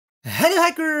Hello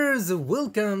hackers!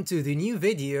 Welcome to the new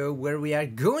video where we are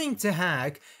going to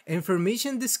hack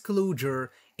information disclosure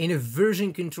in a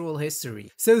version control history.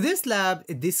 So this lab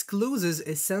discloses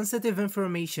a sensitive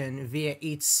information via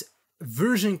its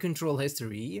version control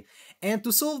history, and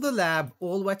to solve the lab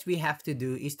all what we have to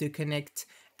do is to connect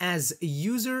as a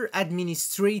user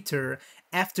administrator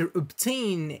after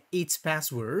obtain its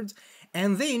password,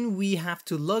 and then we have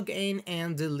to log in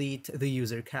and delete the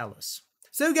user callus.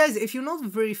 So guys, if you're not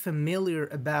very familiar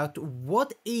about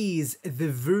what is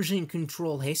the version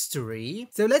control history,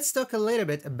 so let's talk a little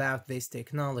bit about this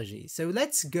technology. So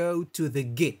let's go to the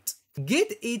Git.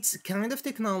 Git is kind of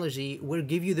technology where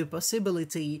give you the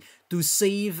possibility to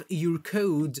save your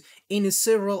code in a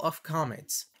several of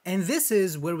commits. And this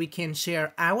is where we can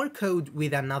share our code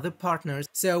with another partner,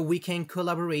 so we can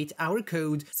collaborate our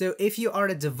code. So if you are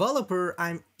a developer,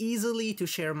 I'm easily to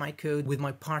share my code with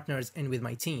my partners and with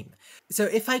my team. So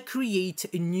if I create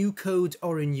a new code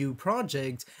or a new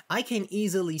project, I can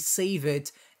easily save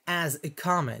it as a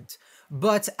commit.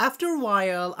 But after a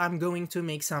while, I'm going to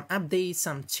make some updates,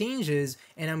 some changes,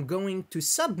 and I'm going to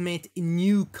submit a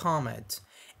new commit.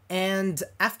 And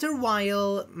after a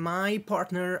while, my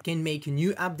partner can make a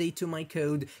new update to my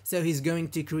code, so he's going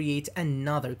to create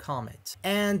another commit.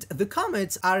 And the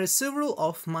commits are several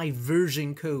of my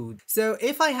version code. So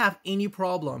if I have any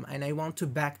problem and I want to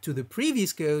back to the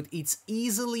previous code, it's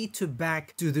easily to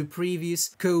back to the previous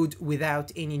code without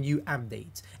any new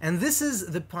update. And this is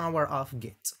the power of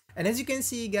Git. And as you can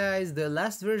see guys, the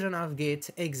last version of Git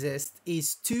exists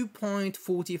is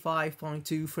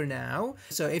 2.45.2 for now.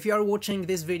 So if you are watching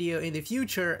this video in the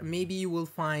future, maybe you will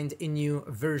find a new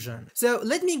version. So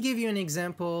let me give you an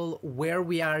example where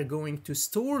we are going to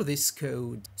store this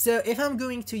code. So if I'm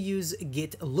going to use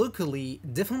Git locally,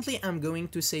 definitely I'm going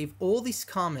to save all these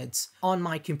commits on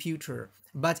my computer.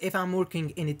 But if I'm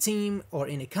working in a team or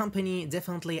in a company,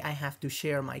 definitely I have to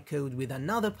share my code with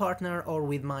another partner or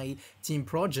with my team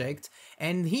project.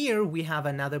 And here we have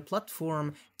another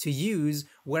platform to use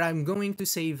where I'm going to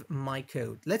save my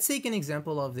code. Let's take an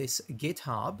example of this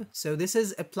Github. So this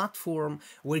is a platform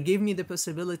where give me the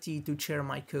possibility to share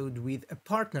my code with a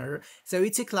partner. So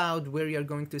it's a cloud where you're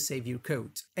going to save your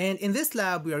code. And in this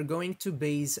lab, we are going to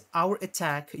base our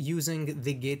attack using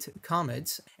the Git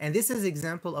commits. And this is an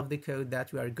example of the code that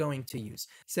we are going to use.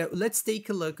 So let's take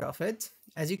a look of it.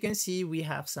 As you can see, we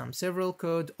have several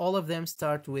code. All of them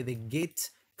start with a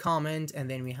Git comment, and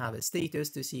then we have a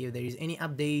status to see if there is any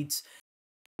updates.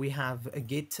 We have a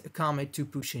Git commit to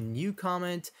push a new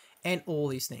comment and all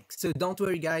these things. So don't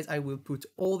worry guys, I will put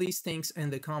all these things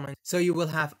in the comments so you will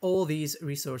have all these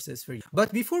resources for you.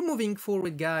 But before moving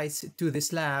forward guys to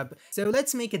this lab, so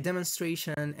let's make a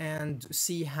demonstration and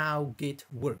see how Git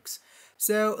works.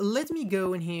 So let me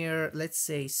go in here, let's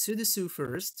say sudo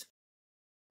first,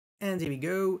 and here we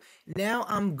go. Now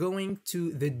I'm going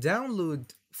to the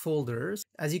download folders.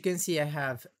 As you can see, I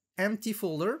have empty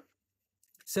folder.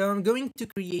 So I'm going to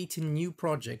create a new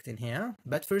project in here,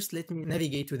 but first let me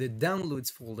navigate to the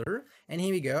downloads folder, and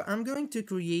here we go. I'm going to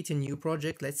create a new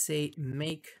project, let's say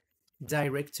make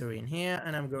directory in here,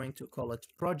 and I'm going to call it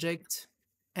project,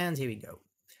 and here we go.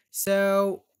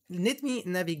 So let me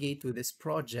navigate to this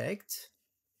project.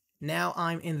 Now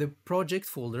I'm in the project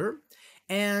folder,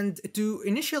 and to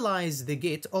initialize the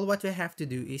Git, all what we have to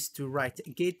do is to write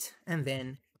git and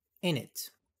then init,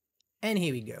 and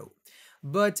here we go.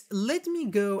 But let me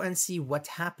go and see what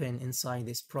happened inside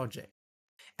this project.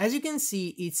 As you can see,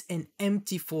 it's an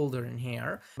empty folder in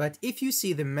here, but if you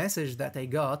see the message that I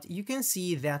got, you can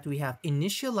see that we have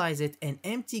initialized an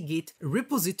empty Git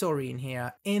repository in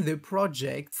here in the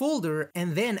project folder,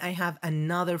 and then I have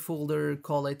another folder,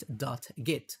 call it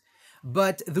 .git.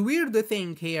 But the weird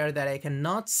thing here that I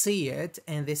cannot see it,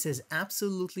 and this is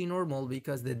absolutely normal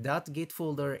because the .git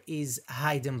folder is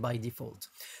hidden by default.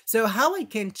 So how I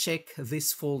can check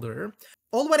this folder?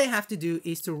 All what I have to do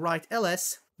is to write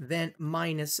ls, then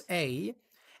 -a,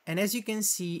 and as you can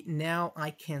see, now I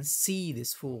can see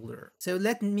this folder. So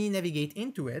let me navigate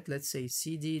into it. Let's say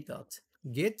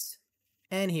cd.git,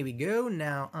 and here we go.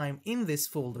 Now I'm in this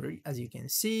folder, as you can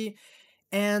see.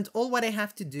 And all what I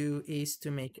have to do is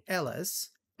to make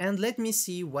ls, and let me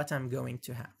see what I'm going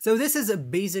to have. So this is a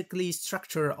basically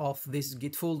structure of this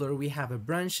Git folder. We have a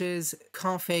branches,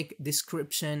 config,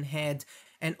 description, head,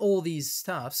 and all these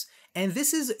stuffs. And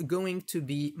this is going to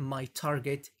be my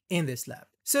target in this lab.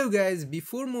 So guys,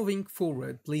 before moving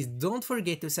forward, please don't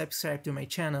forget to subscribe to my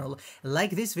channel,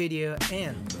 like this video,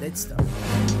 and let's start.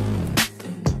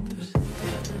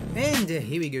 And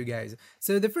here we go, guys.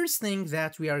 So the first thing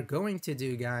that we are going to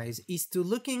do, guys, is to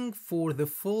looking for the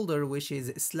folder which is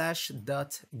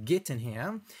 /.git in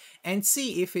here and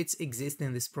see if it exists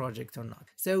in this project or not.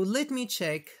 So let me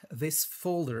check this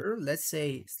folder, let's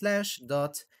say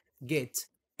 /.git,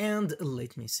 and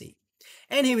let me see.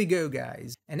 And here we go,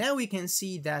 guys. And now we can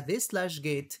see that this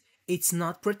 /git, it's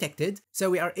not protected,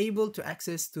 so we are able to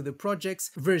access to the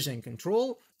project's version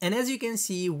control. And as you can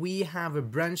see, we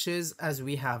have branches as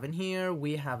we have in here,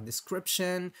 we have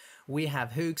description, we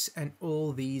have hooks, and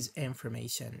all these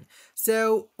information.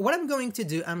 So what I'm going to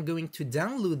do, I'm going to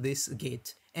download this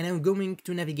Git and I'm going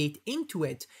to navigate into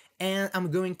it and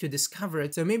I'm going to discover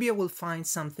it. So maybe I will find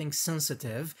something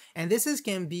sensitive, and this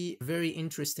can be a very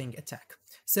interesting attack.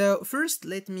 So first,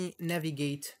 let me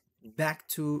navigate back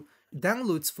to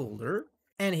downloads folder,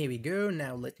 and here we go.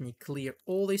 Now let me clear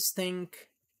all this thing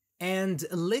and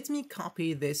let me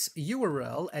copy this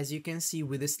URL, as you can see,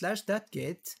 with the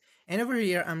 /.git, and over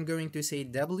here I'm going to say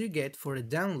wget for a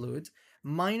download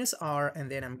 -r,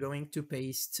 and then I'm going to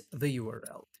paste the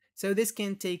URL. So this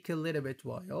can take a little bit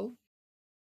while.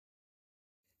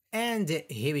 And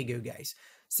here we go, guys.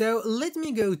 So let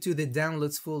me go to the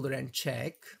downloads folder and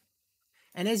check.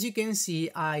 And as you can see,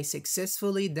 I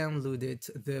successfully downloaded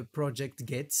the project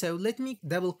Git. So let me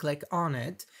double click on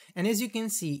it. And as you can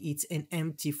see, it's an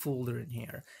empty folder in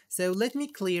here. So let me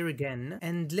clear again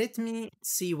and let me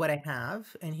see what I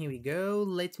have. And here we go.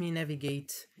 Let me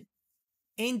navigate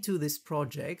into this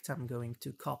project. I'm going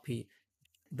to copy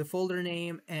the folder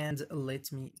name and let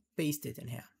me paste it in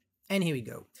here. And here we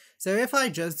go. So if I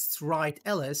just write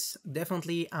ls,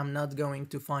 definitely I'm not going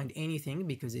to find anything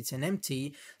because it's an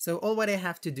empty. So all what I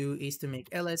have to do is to make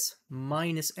ls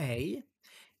 -a.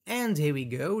 And here we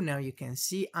go. Now you can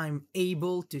see I'm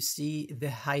able to see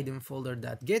the hidden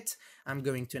folder.git. I'm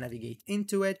going to navigate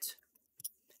into it.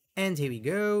 And here we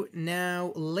go.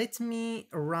 Now let me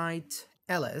write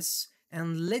ls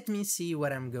and let me see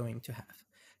what I'm going to have.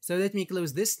 So let me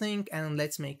close this thing and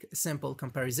let's make a simple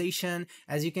comparison.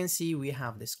 As you can see, we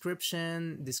have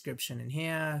description in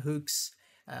here, hooks,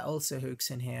 also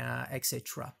hooks in here,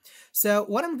 etc. So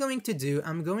what I'm going to do,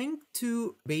 I'm going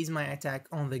to base my attack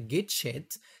on the git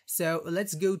sheet. So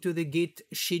let's go to the git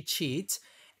sheet.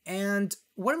 And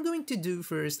what I'm going to do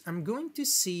first, I'm going to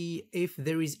see if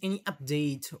there is any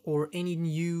update or any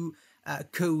new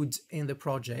code in the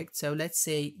project. So let's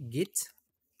say git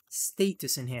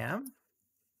status in here.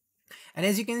 And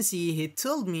as you can see, he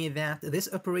told me that this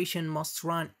operation must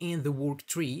run in the work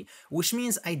tree, which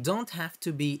means I don't have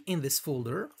to be in this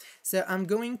folder. So I'm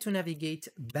going to navigate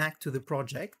back to the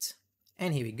project.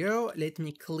 And here we go. Let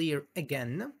me clear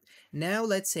again. Now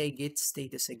let's say git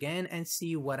status again and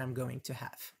see what I'm going to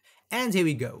have. And here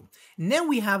we go. Now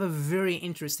we have a very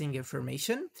interesting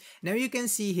information. Now you can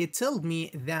see he told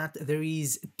me that there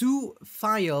is 2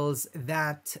 files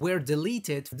that were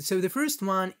deleted. So the first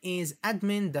one is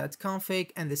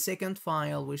admin.config and the second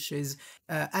file, which is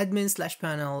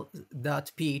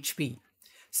admin/panel.php.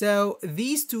 So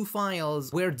these 2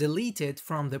 files were deleted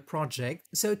from the project.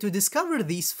 So to discover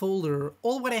this folder,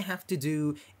 all what I have to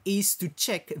do is to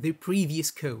check the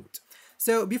previous code.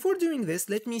 So before doing this,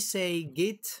 let me say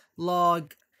git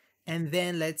log and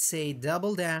then let's say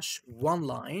 _1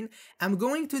 line. I'm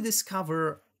going to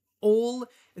discover all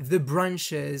the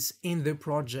branches in the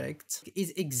project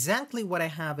is exactly what I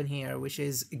have in here, which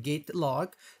is git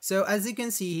log. So as you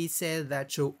can see, he said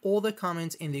that show all the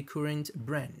comments in the current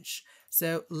branch.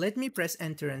 So let me press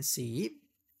enter and see.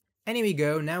 And here we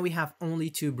go. Now we have only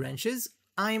 2 branches.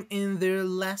 I'm in the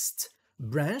last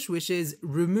branch, which is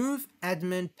remove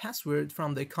admin password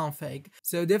from the config.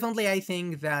 So definitely I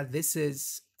think that this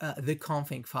is the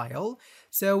config file.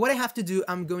 So what I have to do,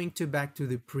 I'm going to back to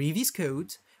the previous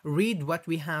code, read what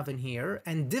we have in here,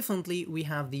 and definitely we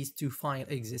have these 2 files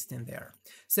exist in there.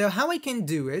 So how I can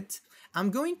do it, I'm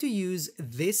going to use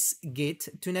this git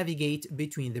to navigate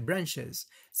between the branches.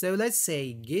 So let's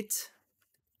say git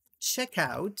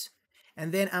checkout,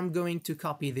 and then I'm going to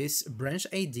copy this branch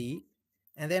ID,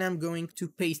 and then I'm going to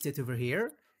paste it over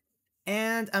here,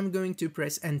 and I'm going to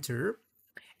press enter.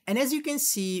 And as you can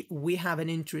see, we have an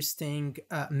interesting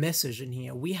message in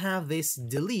here. We have this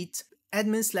delete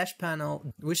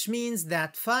admin/panel, which means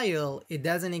that file, it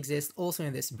doesn't exist also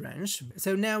in this branch.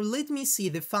 So now let me see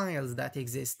the files that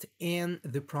exist in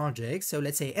the project. So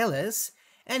let's say ls,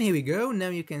 and here we go. Now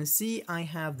you can see I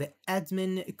have the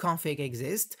admin config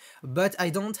exist, but I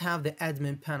don't have the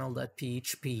admin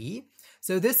panel.php.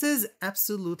 So this is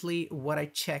absolutely what I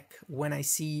check when I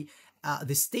see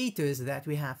the status that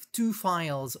we have 2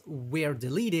 files were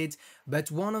deleted,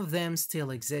 but one of them still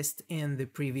exists in the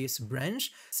previous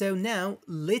branch. So now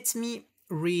let me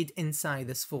read inside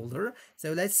this folder.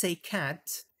 So let's say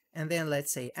cat, and then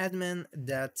let's say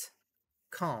admin.conf,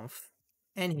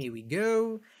 and here we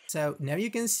go. So now you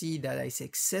can see that I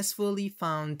successfully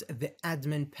found the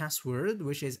admin password,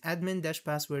 which is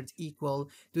admin-password equal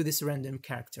to this random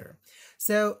character.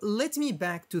 So let me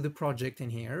back to the project in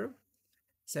here.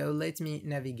 So let me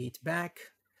navigate back.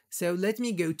 So let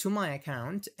me go to my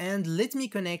account and let me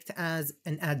connect as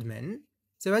an admin.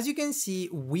 So as you can see,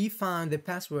 we found the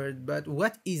password, but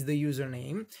what is the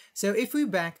username? So if we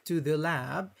back to the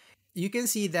lab, you can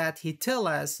see that he tells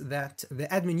us that the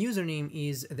admin username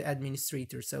is the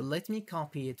administrator. So let me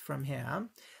copy it from here.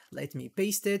 Let me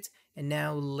paste it. And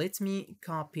now let me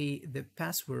copy the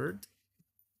password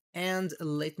and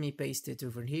let me paste it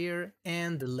over here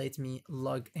and let me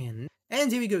log in. And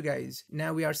here we go, guys.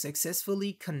 Now we are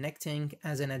successfully connecting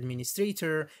as an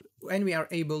administrator and we are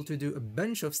able to do a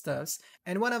bunch of stuffs.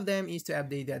 And one of them is to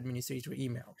update the administrator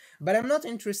email. But I'm not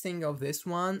interested of this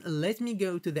one. Let me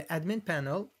go to the admin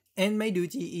panel and my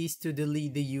duty is to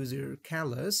delete the user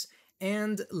callus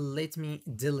and let me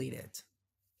delete it.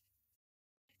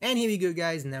 And here we go,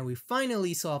 guys. Now we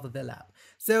finally solved the lab.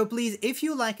 So please, if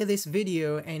you like this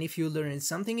video and if you learned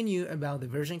something new about the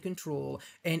version control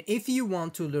and if you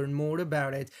want to learn more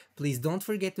about it, please don't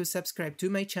forget to subscribe to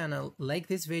my channel, like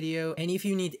this video, and if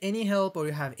you need any help or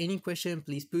you have any question,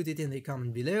 please put it in the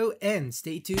comment below and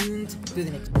stay tuned to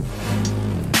the next video.